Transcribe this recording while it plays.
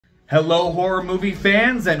Hello horror movie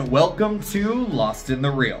fans and welcome to Lost in the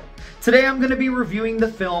Reel. Today I'm going to be reviewing the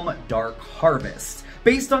film Dark Harvest,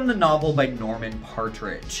 based on the novel by Norman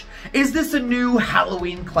Partridge. Is this a new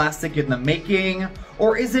Halloween classic in the making,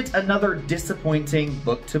 or is it another disappointing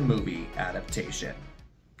book-to-movie adaptation?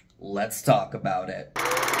 Let's talk about it.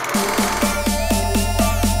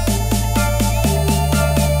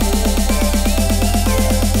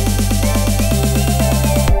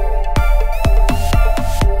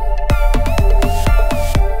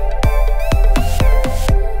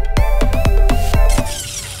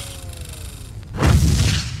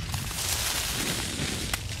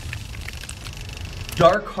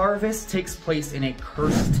 Dark Harvest takes place in a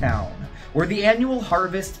cursed town, where the annual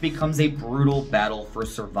harvest becomes a brutal battle for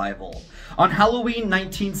survival. On Halloween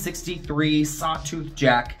 1963, Sawtooth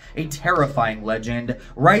Jack, a terrifying legend,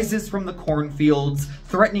 rises from the cornfields,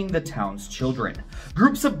 threatening the town's children.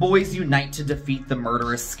 Groups of boys unite to defeat the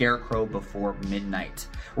murderous scarecrow before midnight.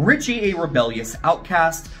 Richie, a rebellious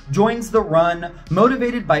outcast, joins the run,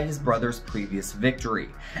 motivated by his brother's previous victory.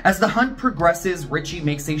 As the hunt progresses, Richie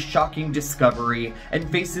makes a shocking discovery and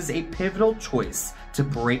faces a pivotal choice to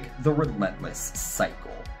break the relentless cycle.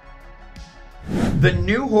 The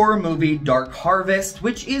new horror movie Dark Harvest,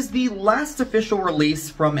 which is the last official release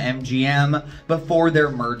from MGM before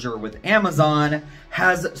their merger with Amazon,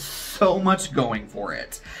 has so much going for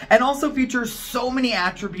it, and also features so many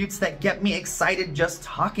attributes that get me excited just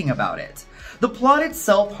talking about it. The plot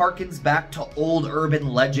itself harkens back to old urban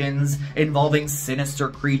legends involving sinister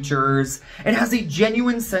creatures. It has a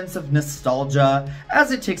genuine sense of nostalgia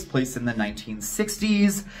as it takes place in the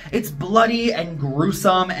 1960s. It's bloody and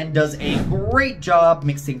gruesome and does a great job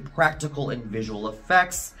mixing practical and visual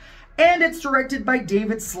effects. And it's directed by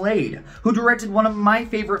David Slade, who directed one of my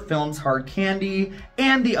favorite films, Hard Candy,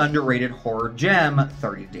 and the underrated horror gem,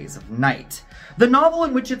 30 Days of Night. The novel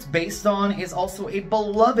in which it's based on is also a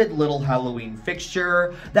beloved little Halloween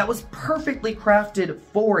fixture that was perfectly crafted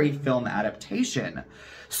for a film adaptation.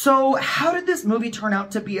 So how did this movie turn out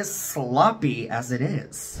to be as sloppy as it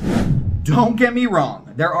is? Don't get me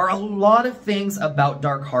wrong, there are a lot of things about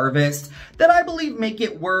Dark Harvest that I believe make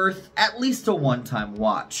it worth at least a one-time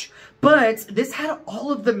watch. But this had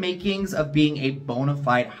all of the makings of being a bona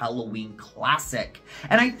fide Halloween classic,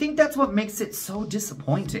 and I think that's what makes it so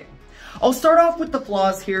disappointing. I'll start off with the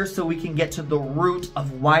flaws here so we can get to the root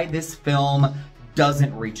of why this film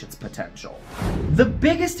doesn't reach its potential. The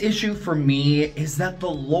biggest issue for me is that the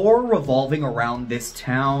lore revolving around this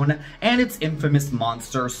town and its infamous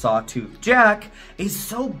monster Sawtooth Jack is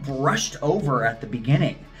so brushed over at the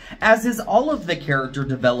beginning, as is all of the character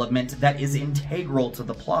development that is integral to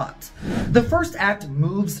the plot. The first act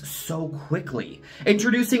moves so quickly,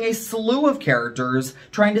 introducing a slew of characters,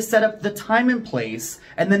 trying to set up the time and place,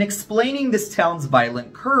 and then explaining this town's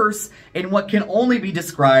violent curse in what can only be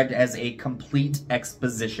described as a complete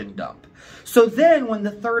exposition dump. So then, when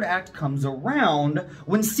the third act comes around,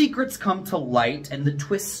 when secrets come to light and the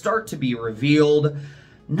twists start to be revealed,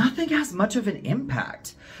 nothing has much of an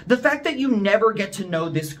impact. The fact that you never get to know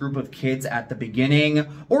this group of kids at the beginning,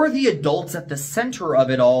 or the adults at the center of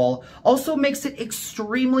it all, also makes it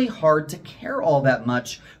extremely hard to care all that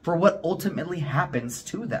much for what ultimately happens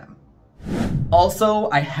to them. Also,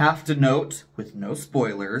 I have to note, with no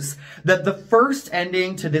spoilers, that the first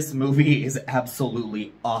ending to this movie is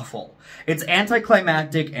absolutely awful. It's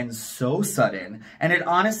anticlimactic and so sudden, and it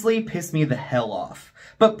honestly pissed me the hell off.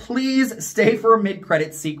 But please stay for a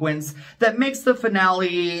mid-credit sequence that makes the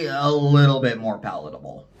finale a little bit more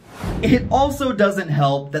palatable. It also doesn't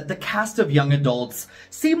help that the cast of young adults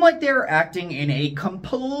seem like they're acting in a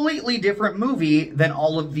completely different movie than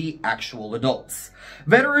all of the actual adults.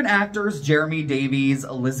 Veteran actors Jeremy Davies,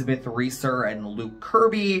 Elizabeth Reeser, and Luke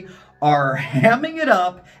Kirby are hamming it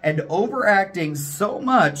up and overacting so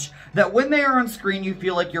much that when they are on screen you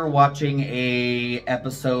feel like you're watching an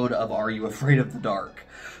episode of Are You Afraid of the Dark?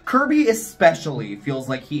 Kirby especially feels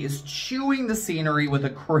like he is chewing the scenery with a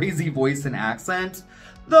crazy voice and accent,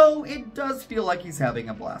 though it does feel like he's having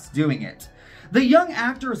a blast doing it. The young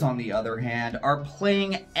actors, on the other hand, are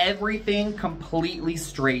playing everything completely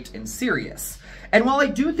straight and serious. And while I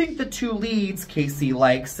do think the two leads, Casey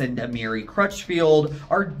Likes and Amiri Crutchfield,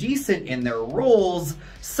 are decent in their roles,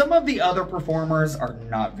 some of the other performers are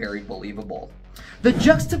not very believable. The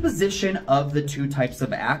juxtaposition of the two types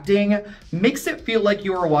of acting makes it feel like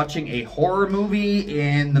you are watching a horror movie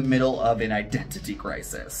in the middle of an identity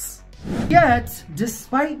crisis. Yet,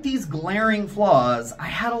 despite these glaring flaws, I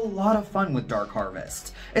had a lot of fun with Dark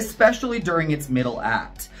Harvest, especially during its middle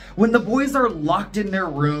act. When the boys are locked in their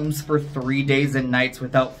rooms for 3 days and nights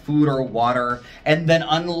without food or water, and then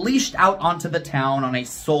unleashed out onto the town on a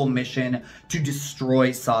sole mission to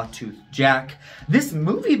destroy Sawtooth Jack, this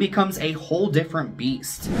movie becomes a whole different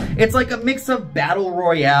beast. It's like a mix of Battle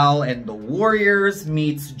Royale and The Warriors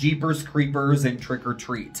meets Jeepers Creepers and Trick or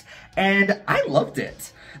Treat, and I loved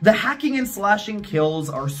it. The hacking and slashing kills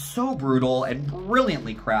are so brutal and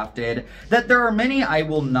brilliantly crafted that there are many I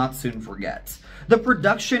will not soon forget. The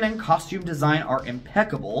production and costume design are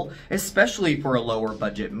impeccable, especially for a lower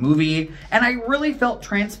budget movie, and I really felt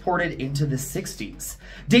transported into the 60s.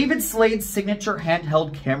 David Slade's signature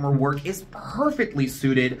handheld camera work is perfectly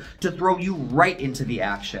suited to throw you right into the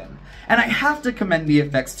action. And I have to commend the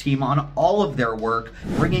effects team on all of their work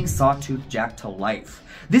bringing Sawtooth Jack to life.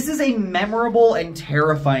 This is a memorable and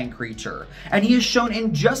terrifying creature, and he is shown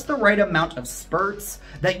in just the right amount of spurts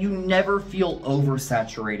that you never feel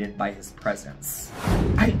oversaturated by his presence.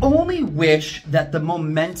 I only wish that the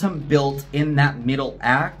momentum built in that middle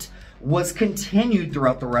act was continued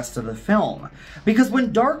throughout the rest of the film, because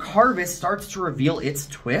when Dark Harvest starts to reveal its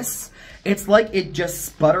twists, it's like it just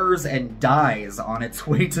sputters and dies on its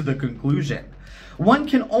way to the conclusion. One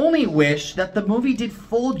can only wish that the movie did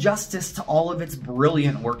full justice to all of its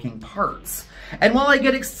brilliant working parts. And while I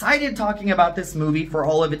get excited talking about this movie for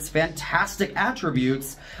all of its fantastic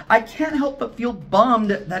attributes, I can't help but feel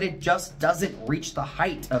bummed that it just doesn't reach the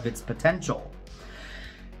height of its potential.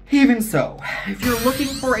 Even so, if you're looking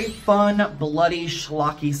for a fun, bloody,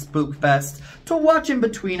 schlocky spook fest to watch in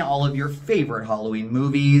between all of your favorite Halloween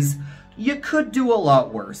movies, you could do a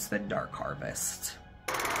lot worse than Dark Harvest.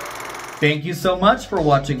 Thank you so much for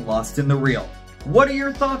watching Lost in the Reel. What are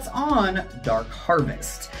your thoughts on Dark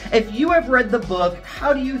Harvest? If you have read the book,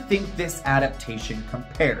 how do you think this adaptation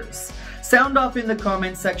compares? Sound off in the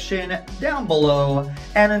comment section down below,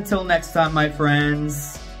 and until next time, my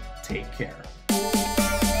friends, take care.